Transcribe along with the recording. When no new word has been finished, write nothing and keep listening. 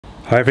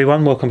Hi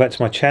everyone, welcome back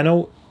to my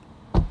channel.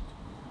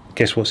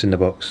 Guess what's in the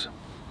box?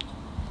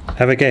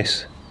 Have a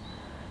guess.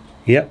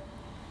 Yep,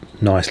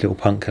 nice little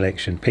punk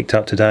collection. Picked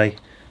up today,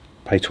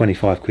 paid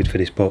 25 quid for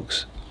this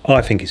box.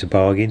 I think it's a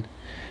bargain.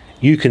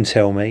 You can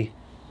tell me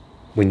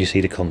when you see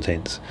the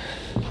contents.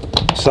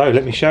 So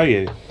let me show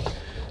you.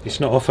 It's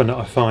not often that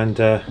I find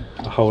a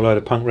whole load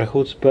of punk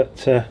records,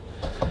 but I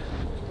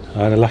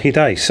had a lucky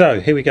day. So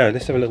here we go,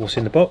 let's have a look what's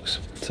in the box.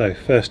 So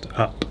first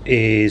up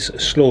is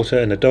Slaughter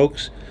and the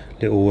Dogs,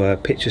 little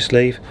picture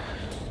sleeve,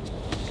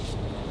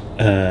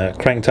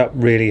 cranked up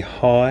really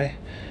high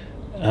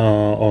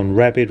on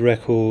Rabid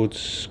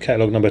Records,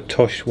 catalogue number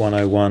Tosh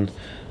 101.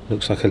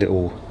 Looks like a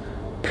little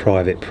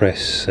private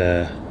press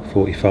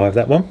 45,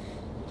 that one.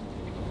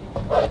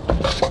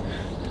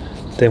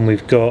 Then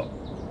we've got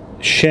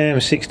Sham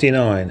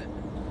 69,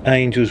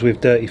 Angels with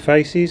Dirty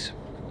Faces,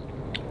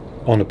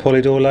 on a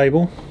Polydor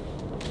label.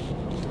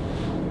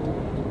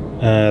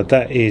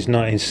 That is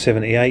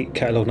 1978,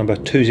 catalogue number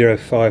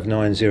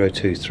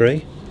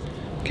 2059023.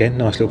 Again,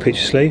 nice little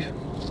picture sleeve.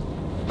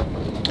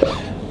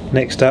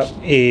 Next up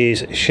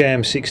is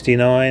Sham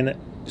 69,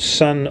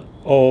 Son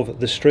of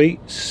the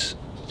Streets,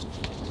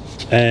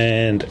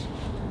 and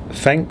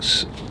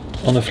Thanks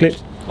on the flip.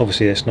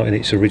 Obviously that's not in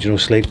its original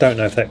sleeve. Don't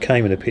know if that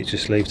came in a picture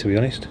sleeve, to be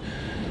honest.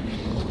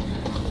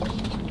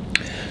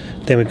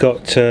 Then we've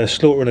got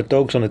Slaughter and the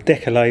Dogs on a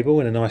Decca label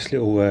in a nice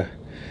little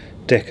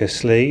Decca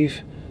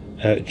sleeve.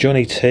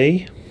 Johnny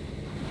T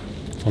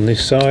on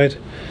this side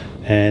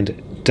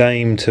and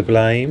Dame to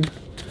Blame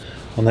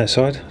on that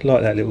side.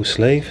 Like that little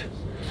sleeve.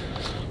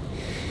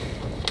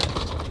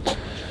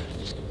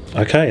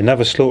 Okay,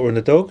 another Slaughter and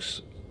the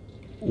Dogs.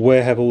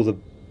 Where Have All the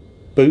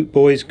Boot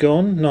Boys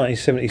Gone,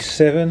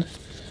 1977,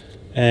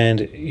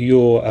 and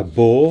You're a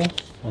Bore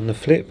on the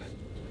flip.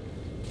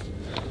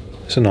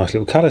 It's a nice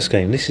little colour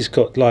scheme. This has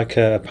got like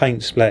a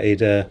paint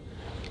splattered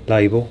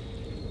label.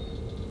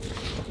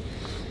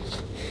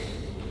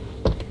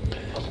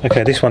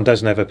 Okay, this one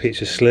doesn't have a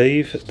picture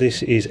sleeve.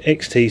 This is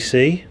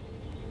XTC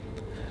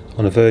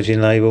on a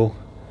Virgin label,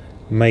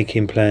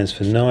 Making Plans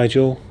for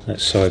Nigel,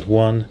 that's side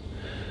 1,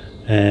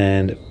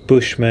 and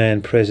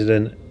Bushman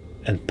President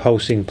and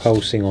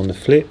Pulsing on the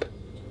flip.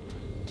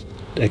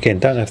 Again,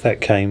 don't know if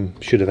that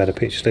should have had a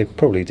picture sleeve,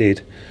 probably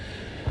did.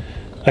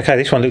 Okay,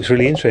 this one looks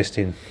really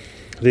interesting.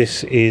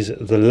 This is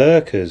The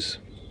Lurkers,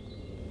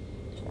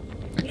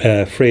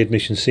 free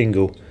admission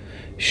single,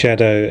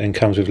 Shadow, and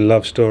comes with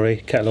Love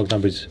Story. Catalogue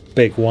number is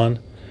Beg 1.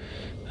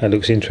 That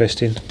looks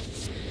interesting.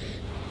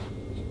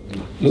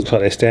 Looks like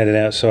they're standing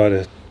outside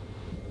of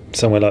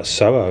somewhere like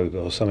Soho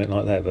or something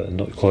like that, but I'm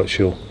not quite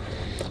sure.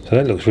 So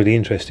that looks really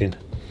interesting.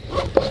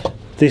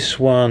 This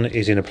one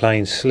is in a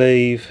plain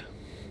sleeve,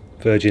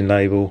 Virgin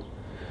label,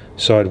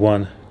 side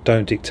 1,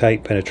 Don't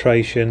Dictate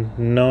Penetration,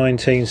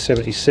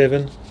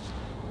 1977,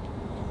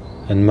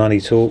 and Money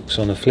Talks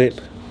on the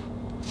flip.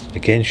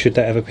 Again, should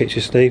that have a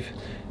picture sleeve?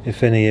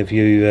 If any of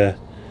you,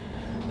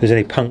 there's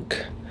any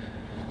punk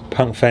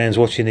fans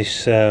watching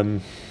this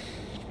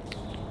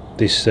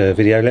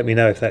video, let me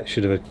know if that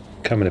should have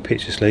come in a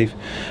picture sleeve.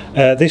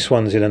 This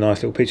one's in a nice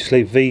little picture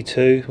sleeve,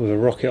 V2 with a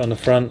rocket on the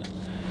front.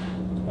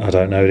 I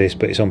don't know this,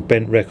 but it's on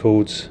Bent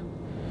Records.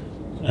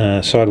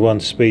 Side 1,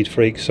 Speed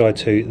Freak. Side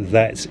 2,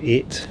 That's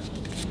It.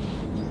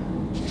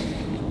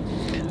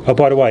 Oh,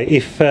 by the way,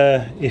 if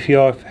you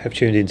have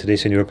tuned into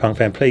this and you're a punk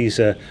fan,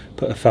 please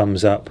put a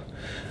thumbs up.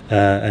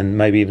 And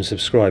maybe even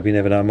subscribe, you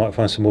never know, I might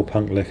find some more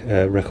punk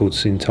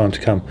records in time to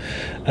come.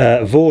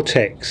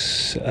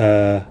 Vortex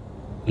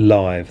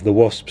Live, The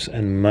Wasps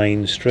and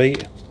Main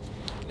Street,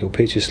 little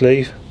picture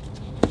sleeve.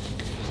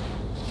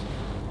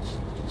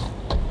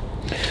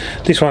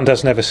 This one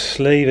doesn't have a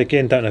sleeve,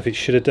 again, don't know if it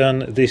should have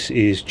done. This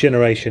is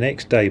Generation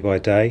X, Day by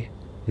Day,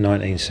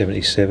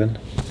 1977,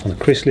 on the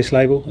Chrysalis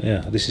label.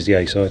 Yeah, this is the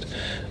A side.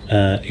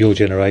 Your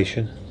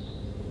Generation.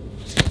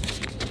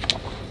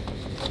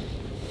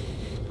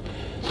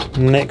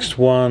 Next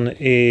one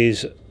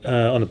is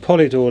on a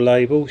Polydor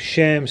label,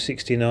 Sham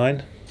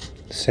 69.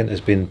 The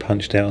centre's been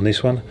punched out on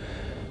this one.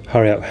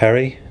 Hurry Up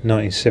Harry,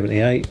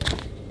 1978,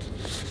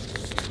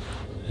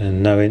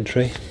 and no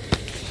entry.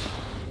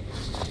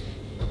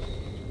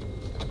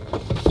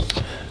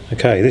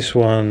 Okay, this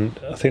one,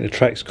 I think the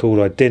track's called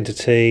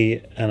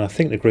Identity, and I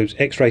think the group's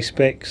X-Ray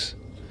Specs,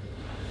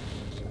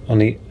 on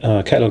the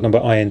catalogue number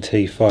INT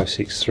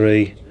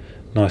 563.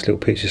 Nice little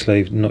picture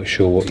sleeve, not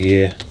sure what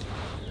year.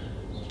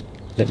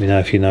 Let me know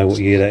if you know what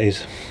year that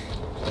is.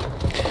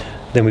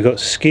 Then we've got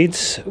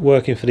Skids,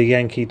 Working for the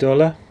Yankee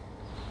Dollar.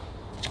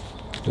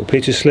 Little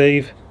picture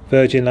sleeve,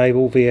 Virgin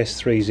label,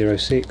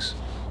 VS306.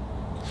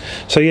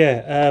 So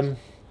yeah,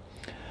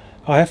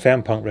 I have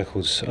found punk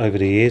records over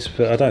the years,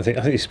 but I think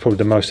this is probably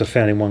the most I've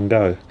found in one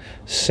go.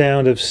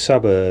 Sound of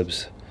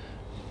Suburbs,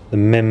 The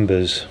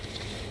Members.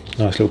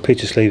 Nice little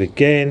picture sleeve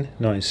again,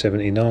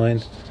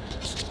 1979.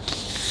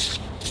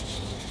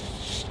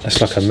 That's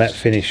like a matte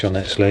finish on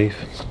that sleeve.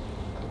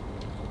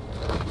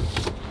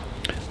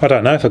 I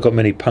don't know if I've got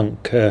many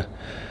punk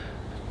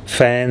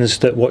fans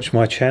that watch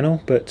my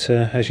channel, but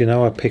as you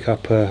know, I pick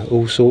up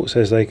all sorts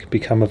as they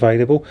become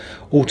available.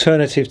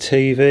 Alternative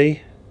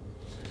TV.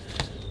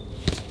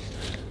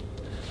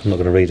 I'm not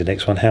going to read the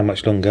next one. How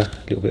much longer?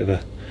 A little bit of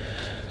a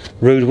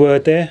rude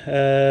word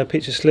there.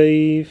 Picture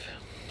sleeve.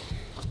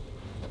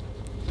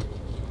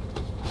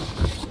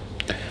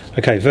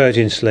 Okay,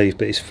 Virgin sleeve,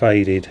 but it's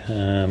faded.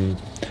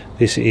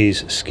 This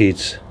is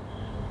Skids.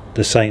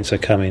 The Saints Are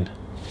Coming.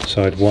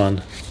 Side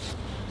 1.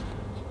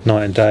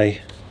 Night and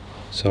Day.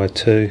 Side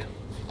 2.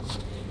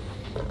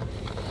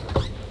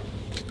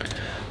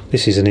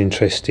 This is an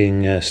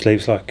interesting sleeve.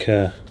 It's like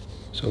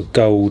sort of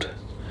gold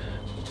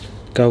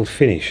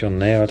finish on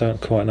there. I don't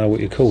quite know what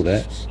you call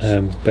that,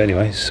 but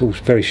anyway, it's all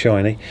very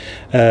shiny.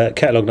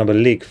 Catalogue number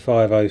Lig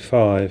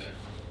 505.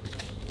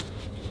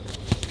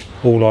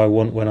 All I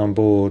Want When I'm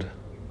Bored.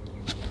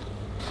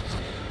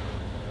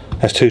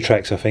 That's 2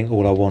 tracks, I think.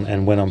 All I Want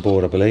and When I'm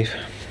Bored, I believe.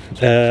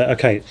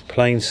 Okay,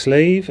 plain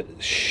sleeve.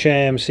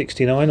 Sham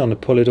 69 on the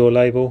Polydor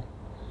label.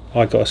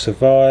 I Gotta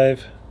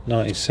Survive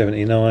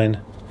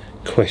 1979.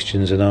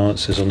 Questions and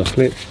Answers on the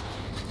flip.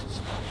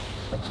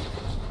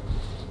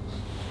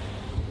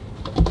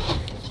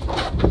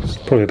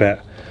 Probably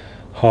about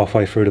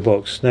halfway through the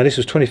box. Now this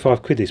was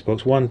 25 quid, this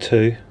box. 1,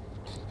 2,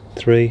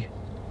 3,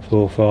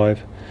 4,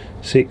 5,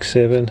 6,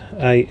 7,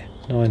 8,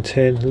 9,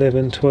 10,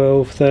 11,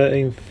 12,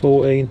 13,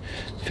 14,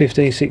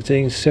 15,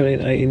 16,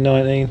 17, 18,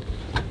 19.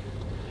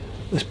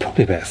 There's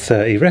probably about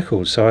 30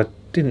 records, so I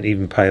didn't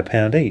even pay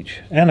 £1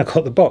 each. And I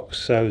got the box,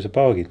 so it was a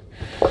bargain.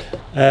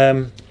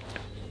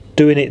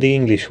 Doing It the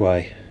English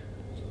Way.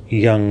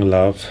 Young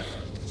Love.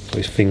 Got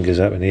his fingers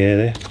up in the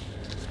air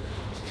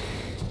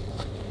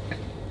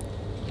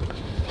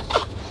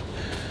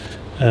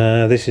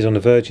there. This is on the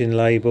Virgin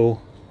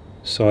label.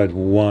 Side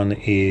 1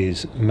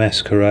 is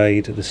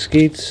Masquerade, the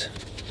Skids,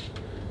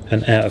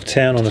 and Out of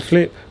Town on the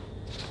flip.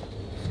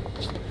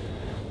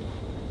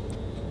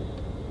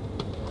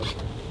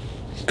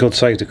 God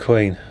Save the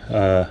Queen.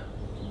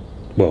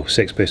 Well,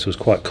 Sex Pistols,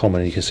 quite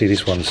common. You can see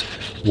this one's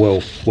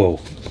well,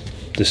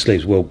 the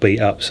sleeve's well beat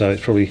up, so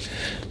it's probably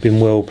been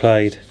well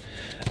played.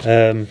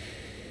 Virgin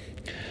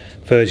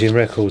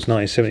Records,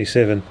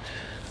 1977.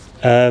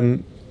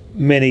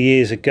 Many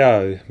years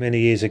ago,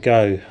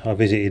 I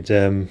visited,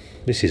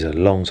 this is a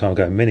long time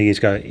ago, many years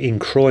ago, in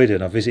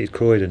Croydon. I visited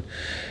Croydon,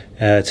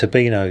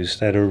 Tabino's.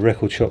 They had a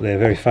record shop there, a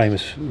very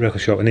famous record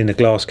shop, and in the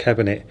glass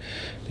cabinet,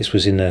 this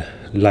was in the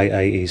late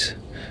 80s,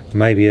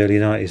 maybe early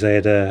 90s, they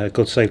had a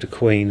God Save the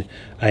Queen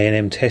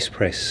A&M test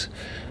press.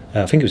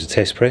 I think it was a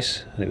test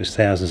press, and it was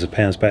thousands of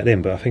pounds back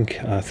then, but I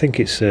think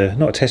it's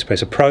not a test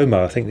press, a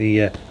promo. I think the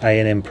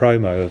A&M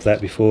promo of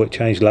that before it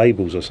changed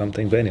labels or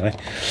something, but anyway.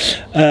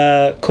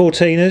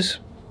 Cortinas,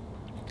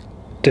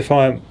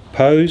 Defiant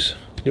Pose,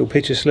 little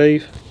picture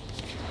sleeve.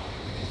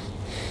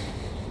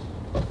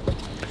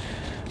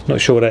 Not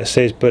sure what that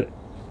says, but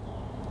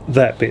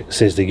that bit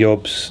says the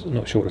Yobs.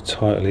 Not sure what the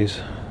title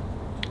is.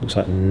 Looks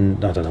like, I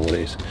don't know what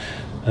it is.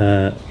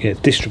 Yeah,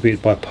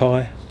 distributed by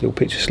Pi, little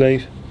picture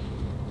sleeve.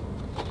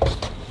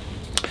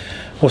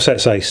 What's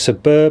that say?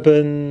 Suburban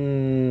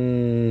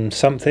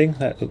something.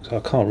 That looks. I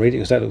can't read it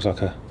because that looks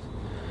like a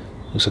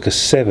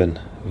 7.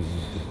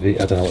 I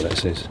don't know what that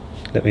says.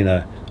 Let me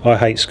know. I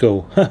Hate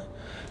School.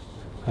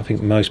 I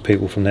think most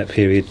people from that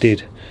period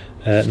did.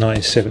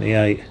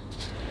 1978.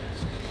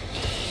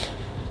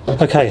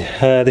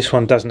 Okay, this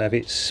one doesn't have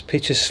its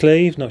picture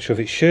sleeve. Not sure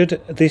if it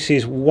should. This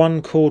is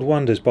One Chord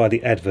Wonders by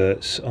the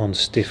Adverts on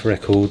Stiff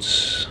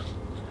Records,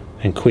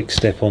 and Quick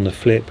Step on the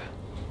flip.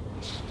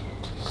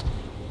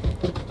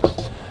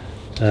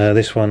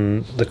 This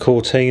one, the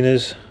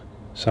Cortinas.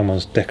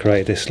 Someone's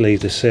decorated their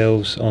sleeve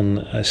themselves on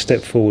a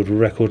Step Forward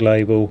record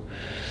label,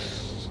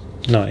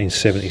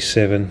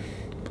 1977.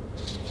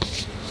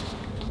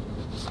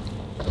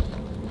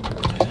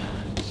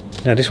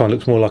 Now this one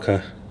looks more like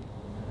a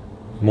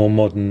more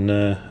modern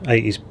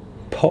 80s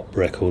pop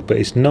record, but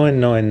it's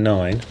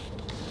 999.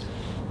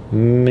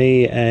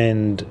 Me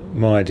and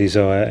My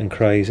Desire and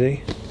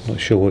Crazy. Not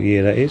sure what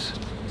year that is.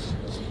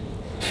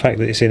 The fact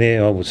that it's in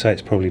here, I would say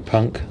it's probably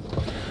punk.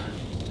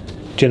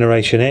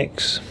 Generation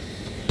X,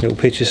 little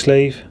picture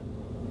sleeve.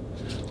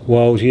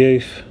 Wild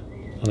Youth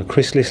on a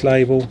Chrysalis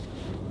label.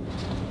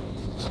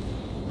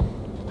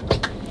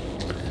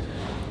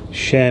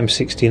 Sham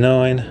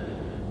 69.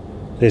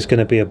 There's going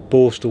to be a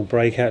Borstal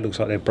breakout. Looks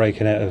like they're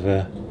breaking out of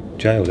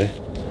jail there.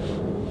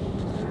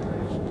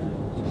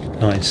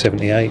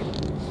 1978.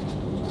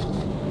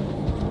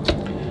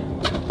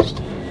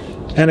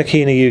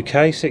 Anarchy in the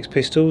UK, Sex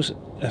Pistols.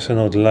 That's an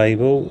odd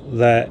label.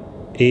 That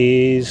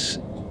is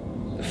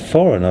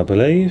foreign, I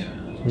believe.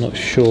 I'm not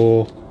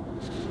sure.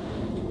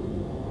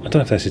 I don't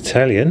know if that's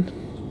Italian.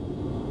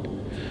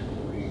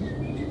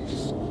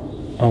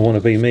 I Want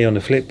to Be Me on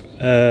the flip.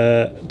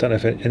 Don't know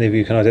if any of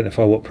you can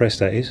identify what press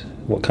that is,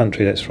 what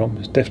country that's from.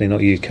 It's definitely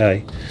not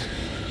UK.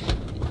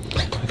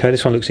 Okay,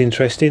 this one looks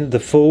interesting. The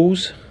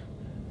Fools,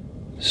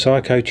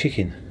 Psycho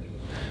Chicken.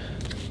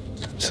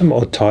 Some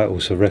odd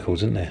titles for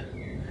records, isn't there?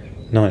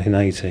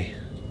 1980.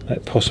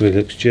 That possibly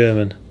looks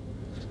German.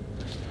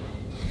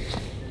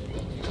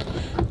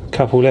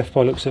 Couple left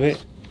by looks of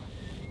it.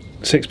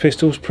 Sex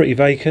Pistols, Pretty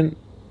Vacant.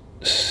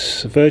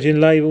 Virgin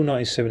label,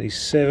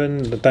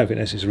 1977. I don't think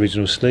that's its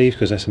original sleeve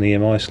because that's an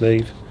EMI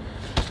sleeve.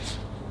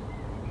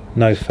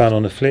 No Fun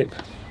on the Flip.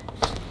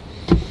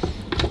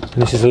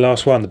 And this is the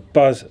last one, the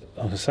Buzz. I was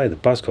going to say the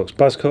Buzzcocks.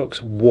 Buzzcocks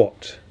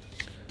What?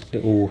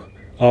 Little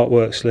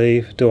artwork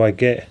sleeve. Do I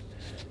Get? It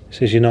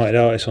says United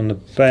Artists on the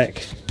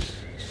back.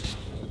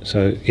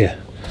 So yeah.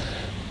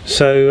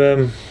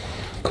 So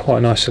quite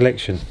a nice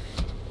selection.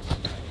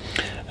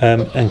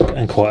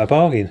 And quite a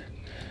bargain.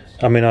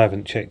 I mean, I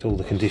haven't checked all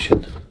the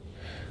condition.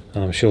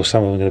 And I'm sure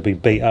some of them are going to be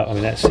beat up. I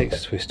mean, that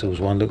Sex Pistols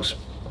one looks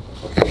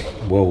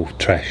well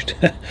trashed.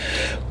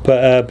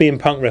 But being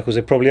punk records,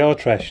 they probably are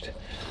trashed.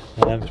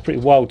 It was pretty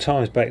wild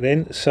times back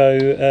then.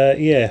 So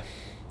yeah,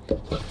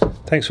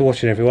 thanks for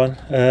watching, everyone.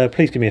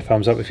 Please give me a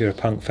thumbs up if you're a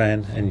punk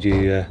fan and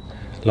you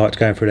liked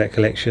going through that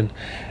collection.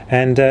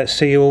 And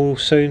see you all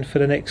soon for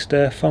the next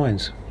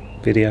finds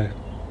video,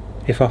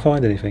 if I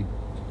find anything.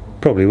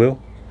 Probably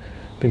will.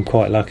 Been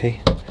quite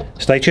lucky.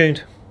 Stay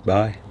tuned.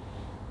 Bye.